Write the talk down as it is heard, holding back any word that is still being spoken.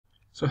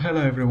So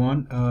hello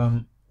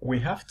everyone.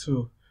 We have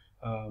to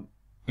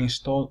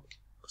install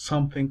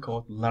something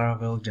called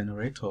Laravel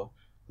generator.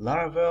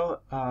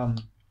 Laravel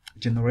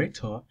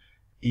generator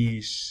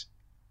is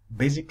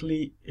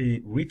basically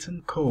a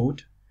written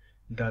code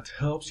that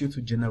helps you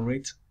to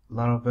generate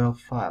Laravel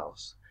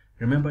files.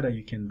 Remember that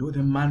you can do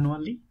them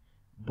manually,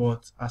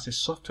 but as a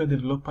software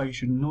developer, you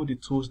should know the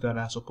tools that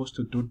are supposed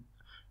to do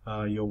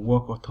your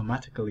work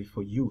automatically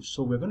for you.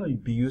 So we're going to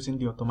be using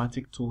the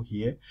automatic tool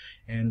here,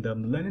 and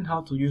learning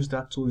how to use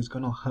that tool is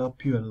going to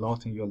help you a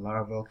lot in your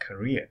Laravel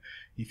career.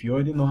 If you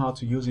already know how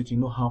to use it, you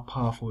know how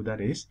powerful that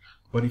is.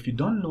 But if you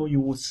don't know,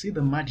 you will see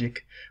the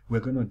magic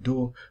we're going to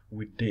do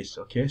with this.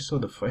 Okay, so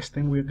the first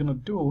thing we're going to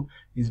do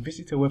is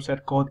visit a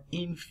website called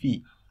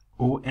infyom.com.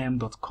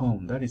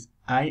 That is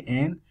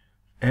infyom.com.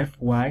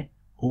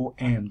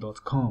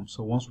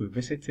 So once we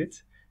visit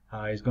it,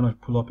 it's going to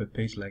pull up a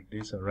page like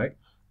this. All right.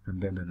 And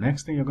then the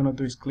next thing you're going to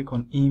do is click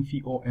on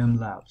infyom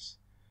labs.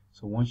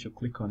 So once you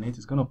click on it,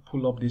 it's going to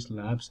pull up these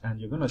labs, and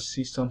you're going to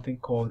see something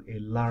called a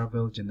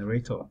Laravel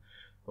generator.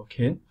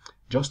 Okay,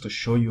 just to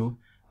show you,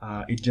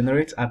 it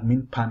generates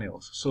admin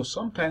panels. So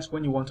sometimes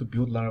when you want to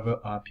build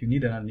Laravel app, you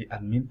need an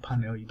admin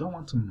panel. You don't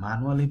want to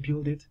manually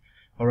build it.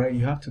 All right,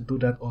 you have to do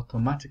that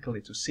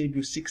automatically to save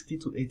you 60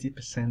 to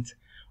 80%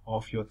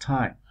 of your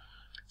time.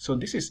 So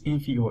this is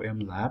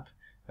infyom lab.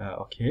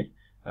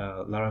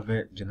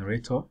 Laravel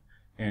generator.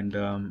 And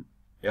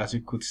as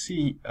you could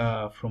see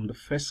from the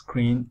first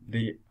screen,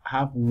 they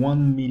have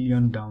 1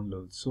 million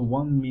downloads. So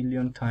 1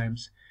 million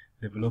times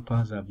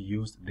developers have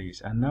used this.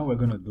 And now we're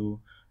going to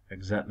do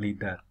exactly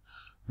that.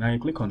 Now you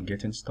click on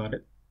getting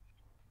started.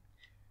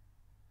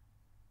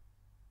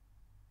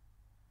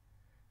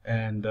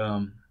 And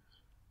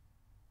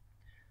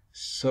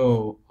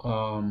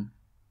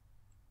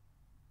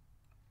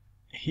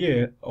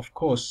here, of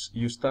course,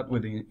 you start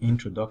with the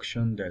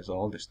introduction. There's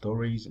all the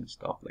stories and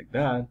stuff like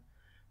that.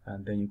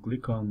 And then you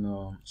click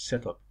on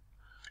setup.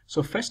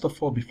 So first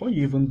of all, before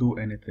you even do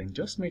anything,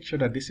 just make sure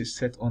that this is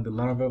set on the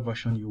Laravel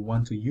version you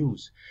want to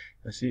use.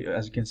 As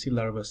you can see,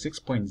 Laravel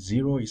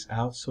 6.0 is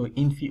out, so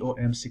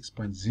infyom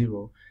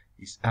 6.0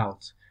 is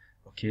out.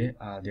 Okay,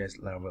 there's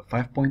Laravel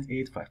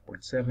 5.8,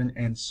 5.7,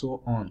 and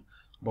so on.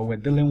 But we're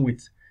dealing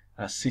with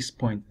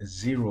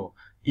 6.0.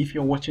 If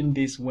you're watching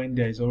this when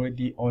there is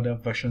already other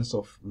versions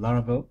of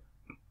Laravel,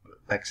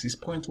 like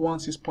 6.1,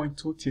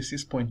 6.2 to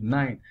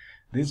 6.9,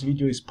 this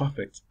video is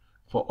perfect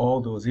for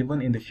all those.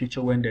 Even in the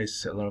future when there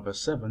is Laravel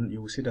 7,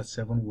 you will see that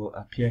 7 will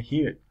appear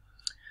here.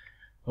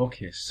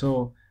 Okay,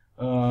 so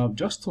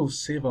just to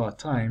save our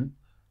time,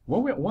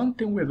 one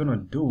thing we're going to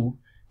do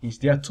is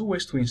there are two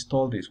ways to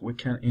install this. We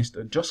can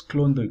just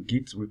clone the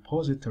Git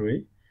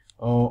repository,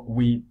 or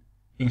we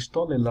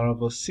install a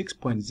Laravel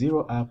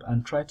 6.0 app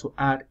and try to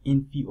add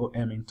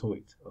infyom into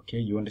it. Okay,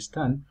 you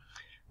understand?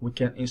 We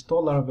can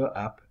install Laravel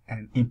app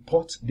and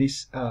import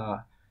this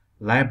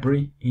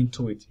library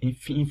into it,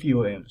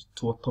 infyom,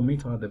 to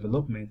automate our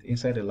development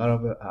inside the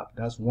Laravel app.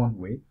 That's one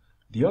way.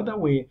 The other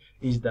way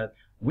is that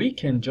we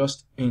can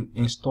just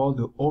install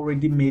the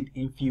already made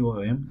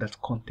infyom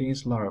that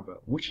contains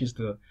Laravel, which is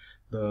the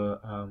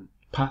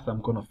path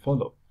I'm going to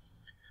follow.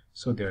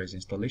 So there is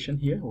installation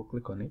here. We'll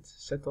click on it,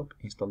 setup,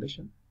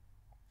 installation.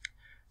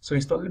 So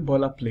installing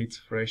boilerplate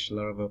fresh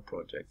Laravel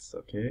projects.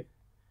 Okay,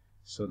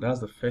 so that's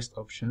the first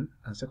option.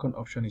 And second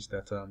option is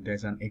that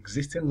there's an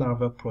existing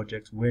Laravel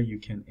project where you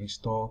can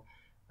install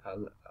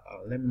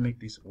let me make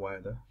this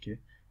wider. Okay,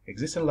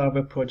 existing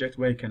Laravel project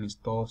where you can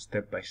install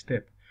step by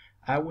step.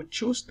 I would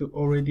choose the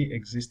already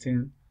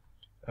existing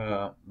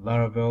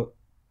Laravel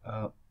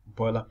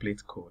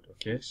boilerplate code.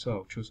 Okay, so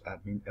I'll choose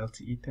admin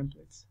LTE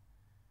templates,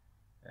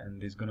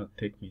 and it's going to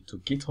take me to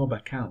GitHub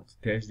account.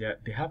 They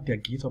have their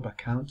GitHub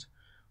account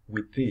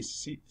with this.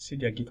 See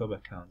their GitHub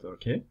account.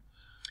 Okay,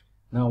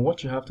 now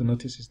what you have to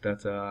notice is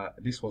that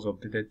this was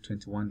updated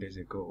 21 days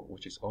ago,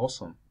 which is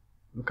awesome.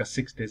 Look at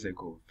 6 days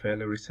ago,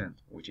 fairly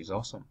recent, which is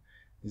awesome.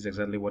 This is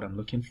exactly what I'm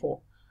looking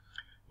for.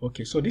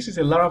 Okay, so this is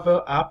a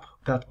Laravel app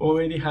that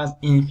already has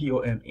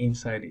infyom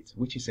inside it,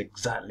 which is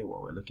exactly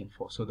what we're looking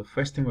for. So the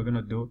first thing we're going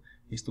to do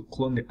is to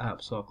clone the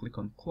app. So I'll click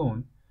on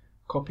clone,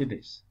 copy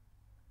this,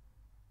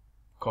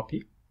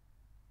 copy.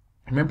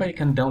 Remember, you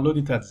can download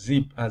it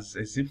as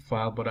a zip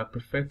file, but I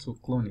prefer to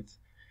clone it.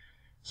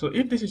 So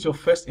if this is your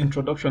first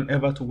introduction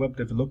ever to web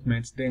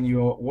development, then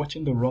you're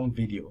watching the wrong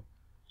video.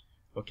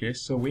 Okay,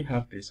 so we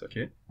have this.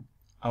 Okay,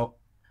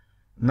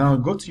 now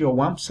go to your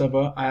WAMP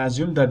server. I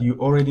assume that you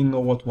already know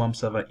what WAMP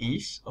server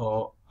is,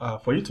 or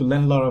for you to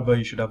learn Laravel,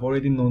 you should have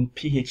already known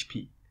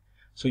PHP.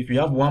 So if you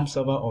have WAMP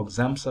server or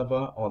XAMPP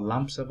server or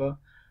LAMP server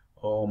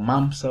or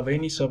MAMP server,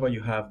 any server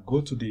you have, go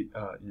to the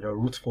your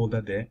root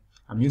folder there.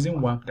 I'm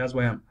using WAMP, that's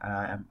why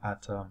I'm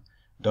at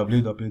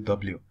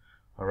www.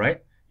 All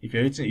right. If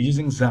you're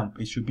using XAMPP,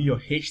 it should be your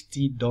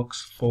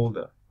htdocs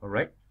folder. All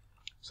right.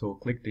 So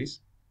click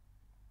this,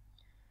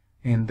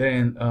 and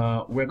then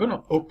we're going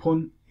to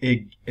open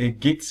a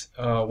Git,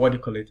 a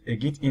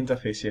Git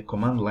interface here,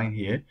 command line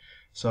here.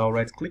 So I'll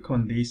right click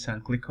on this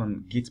and click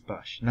on Git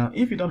bash. Now,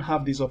 if you don't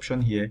have this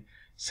option here,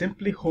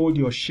 simply hold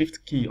your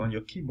shift key on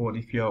your keyboard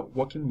if you are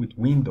working with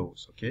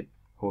Windows. Okay,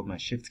 hold my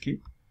shift key,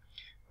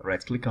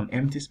 right click on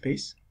empty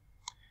space,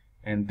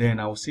 and then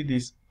I will see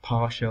this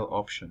PowerShell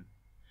option.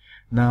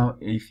 Now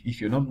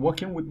if you're not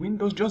working with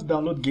Windows, just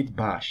download Git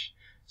Bash.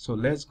 So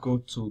let's go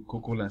to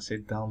Google and say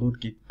download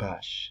Git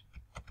Bash.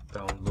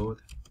 Download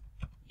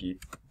Git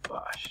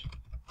Bash.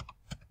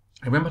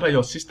 Remember that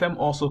your system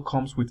also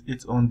comes with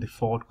its own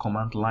default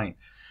command line.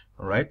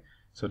 Alright,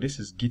 so this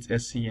is Git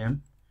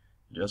SCM.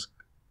 Just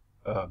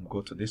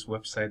go to this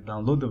website,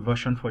 download the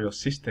version for your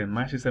system.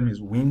 My system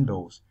is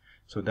Windows,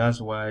 so that's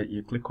why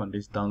you click on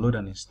this, download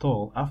and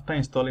install. After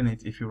installing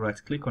it, if you right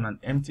click on an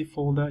empty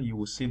folder, you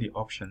will see the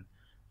option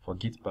for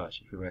Git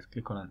Bash. If you right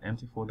click on an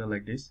empty folder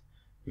like this,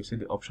 you see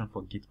the option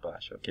for Git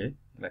Bash. Okay,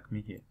 like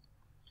me here.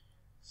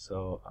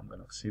 So I'm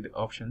gonna see the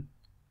option.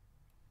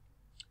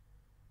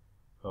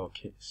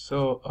 Okay,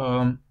 so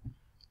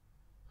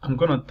I'm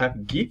gonna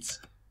type Git.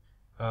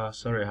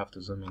 Sorry, I have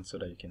to zoom in so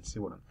that you can see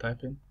what I'm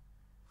typing.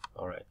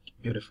 Alright,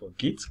 beautiful.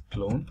 Git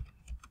clone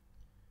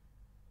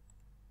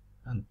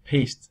and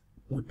paste.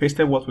 We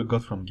pasted what we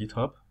got from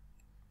GitHub.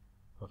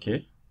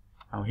 Okay,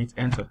 I'll hit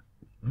enter.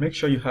 Make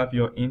sure you have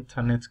your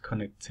internet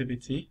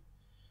connectivity.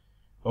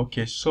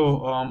 Okay,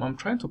 so I'm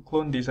trying to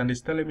clone this and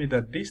it's telling me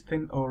that this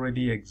thing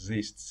already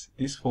exists.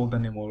 This folder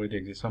name already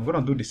exists. So I'm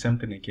going to do the same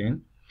thing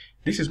again.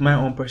 This is my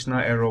own personal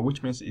error,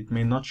 which means it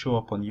may not show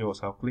up on yours.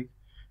 I'll click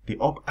the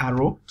up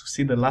arrow to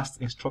see the last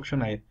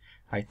instruction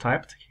I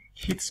typed.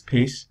 Hit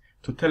space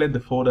to tell it the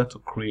folder to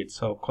create.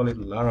 So I'll call it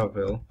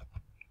Laravel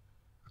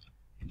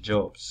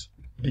jobs,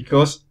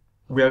 because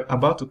we are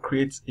about to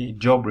create a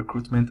job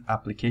recruitment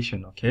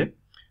application. Okay,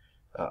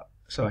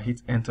 so I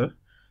hit enter.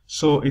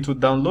 So it will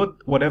download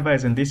whatever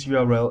is in this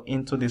URL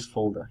into this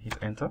folder. Hit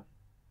enter,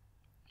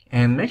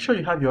 and make sure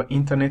you have your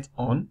internet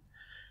on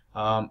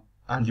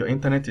and your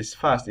internet is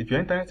fast. If your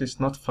internet is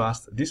not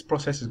fast, this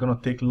process is going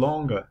to take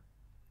longer.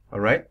 All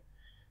right,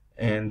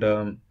 and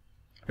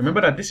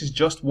remember that this is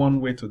just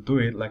one way to do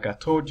it. Like I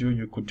told you,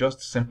 you could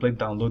just simply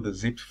download the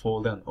zipped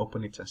folder and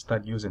open it and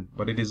start using.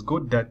 But it is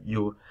good that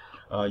you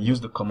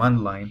use the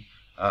command line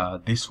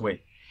this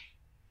way.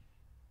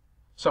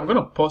 So I'm going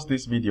to pause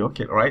this video.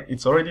 Okay, right,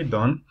 it's already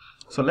done.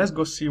 So let's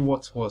go see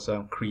what was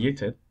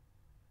created.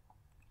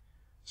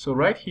 So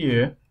right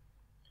here,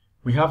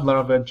 we have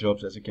Laravel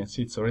jobs. As you can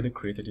see, it's already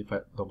created. If I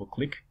double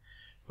click,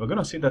 we're going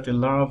to see that the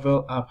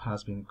Laravel app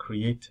has been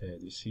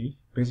created. You see,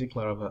 basic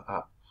Laravel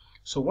app.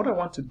 So what I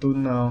want to do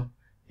now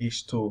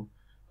is to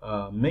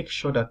make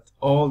sure that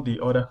all the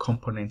other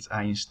components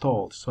are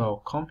installed. So I'll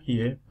come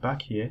here,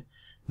 back here,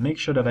 make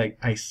sure that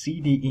I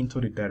cd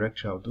into the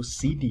directory. I'll do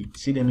cd.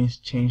 Cd means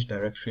change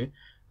directory.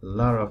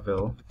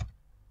 Laravel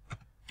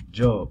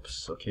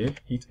jobs. Okay,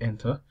 hit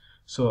enter.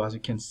 So as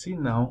you can see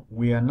now,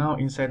 we are now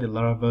inside the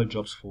Laravel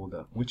jobs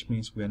folder, which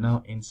means we are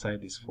now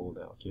inside this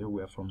folder. Okay,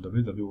 we are from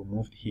www, we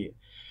moved here.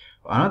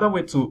 Another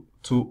way to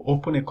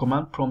open a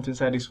command prompt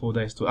inside this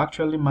folder is to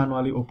actually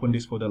manually open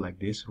this folder like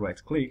this.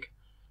 Right click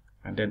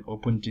and then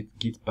open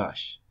Git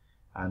Bash,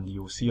 and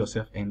you'll see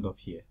yourself end up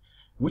here,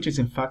 which is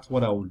in fact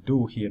what I will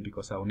do here,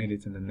 because I will need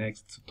it in the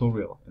next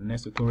tutorial. In the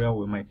next tutorial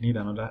we might need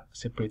another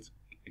separate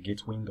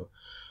Git window.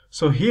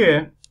 So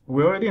here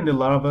we're already in the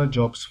Laravel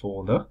jobs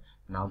folder.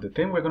 Now the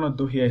thing we're going to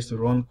do here is to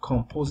run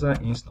composer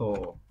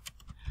install.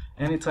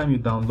 Anytime you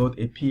download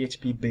a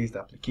PHP based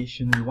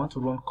application, you want to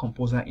run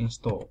composer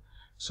install,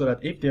 so that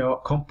if there are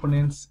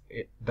components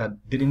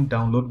that didn't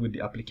download with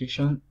the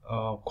application,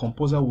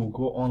 composer will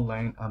go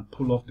online and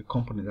pull off the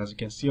components. As you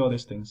can see, all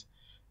these things,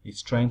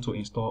 it's trying to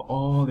install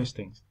all these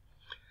things.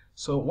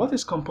 So what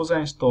is composer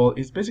install?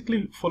 It's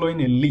basically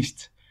following a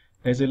list.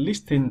 There's a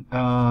list in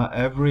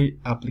every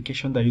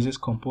application that uses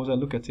composer.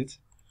 Look at it.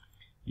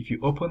 If you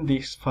open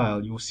this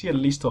file, you will see a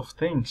list of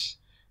things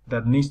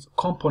that needs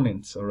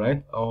components, all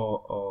right,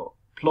 or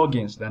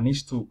plugins that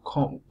needs to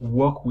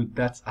work with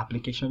that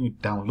application you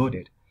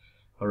downloaded.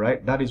 All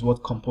right, that is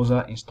what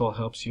composer install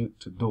helps you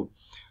to do.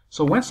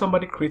 So when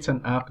somebody creates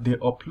an app, they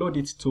upload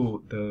it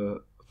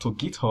to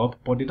GitHub,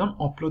 but they don't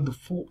upload the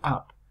full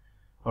app.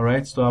 All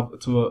right, so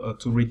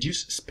to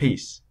reduce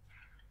space.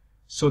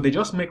 So they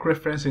just make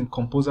reference in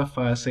composer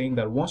file saying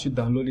that once you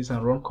download this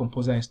and run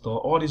composer install,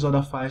 all these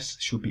other files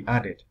should be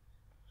added.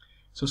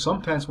 So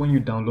sometimes when you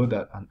download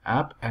an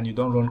app and you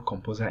don't run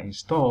composer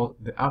install,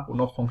 the app will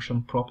not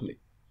function properly.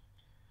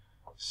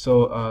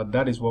 So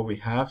that is what we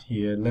have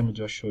here. Let me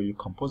just show you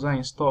composer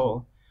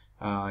install.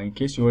 In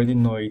case you already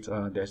know it,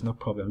 there's no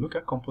problem. Look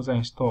at composer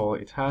install.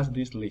 It has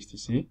this list, you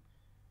see.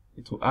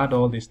 It will add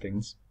all these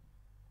things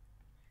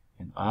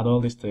and add all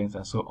these things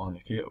and so on.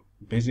 Okay,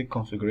 basic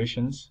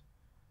configurations.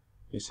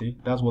 You see,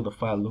 that's what the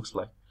file looks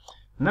like.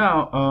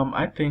 Now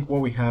I think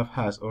what we have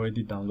has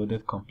already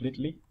downloaded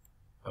completely.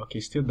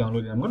 Okay, still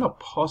downloading. I'm going to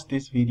pause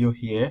this video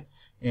here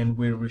and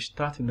we'll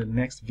restart in the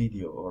next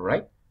video. All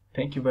right,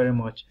 thank you very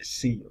much.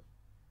 See you.